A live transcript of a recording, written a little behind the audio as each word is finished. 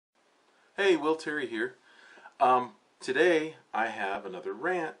Hey, Will Terry here. Today I have another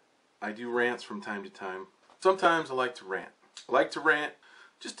rant. I do rants from time to time. Sometimes I like to rant. I like to rant,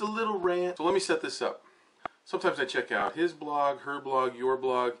 just a little rant. So let me set this up. Sometimes I check out his blog, her blog, your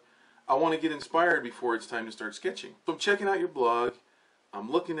blog. I want to get inspired before it's time to start sketching. So I'm checking out your blog, I'm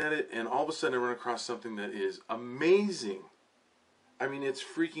looking at it, and all of a sudden I run across something that is amazing. I mean, it's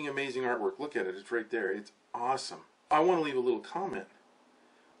freaking amazing artwork. Look at it, it's right there. It's awesome. I want to leave a little comment,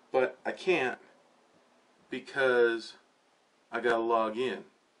 but I can't because I gotta log in.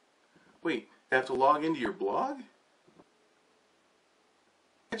 Wait, I have to log into your blog?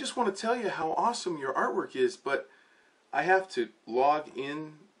 I just want to tell you how awesome your artwork is, but I have to log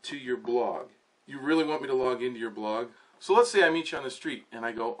in to your blog. You really want me to log into your blog? So let's say I meet you on the street and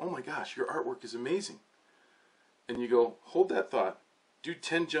I go, oh my gosh, your artwork is amazing. And you go, hold that thought, do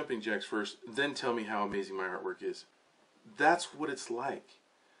 10 jumping jacks first, then tell me how amazing my artwork is. That's what it's like.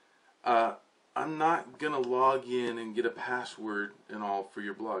 I'm not going to log in and get a password and all for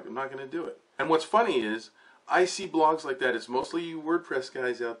your blog. I'm not going to do it. And what's funny is, I see blogs like that. It's mostly you WordPress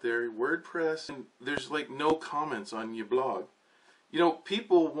guys out there. WordPress, and there's like no comments on your blog. You know,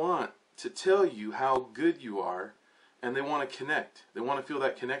 people want to tell you how good you are, and they want to connect. They want to feel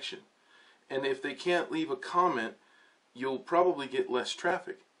that connection. And if they can't leave a comment, you'll probably get less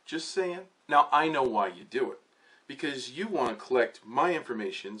traffic. Just saying. Now, I know why you do it. Because you want to collect my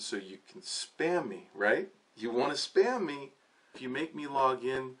information so you can spam me, right? You want to spam me. If you make me log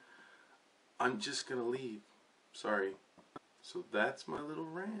in, I'm just going to leave. Sorry. So that's my little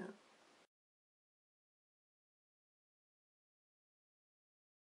rant.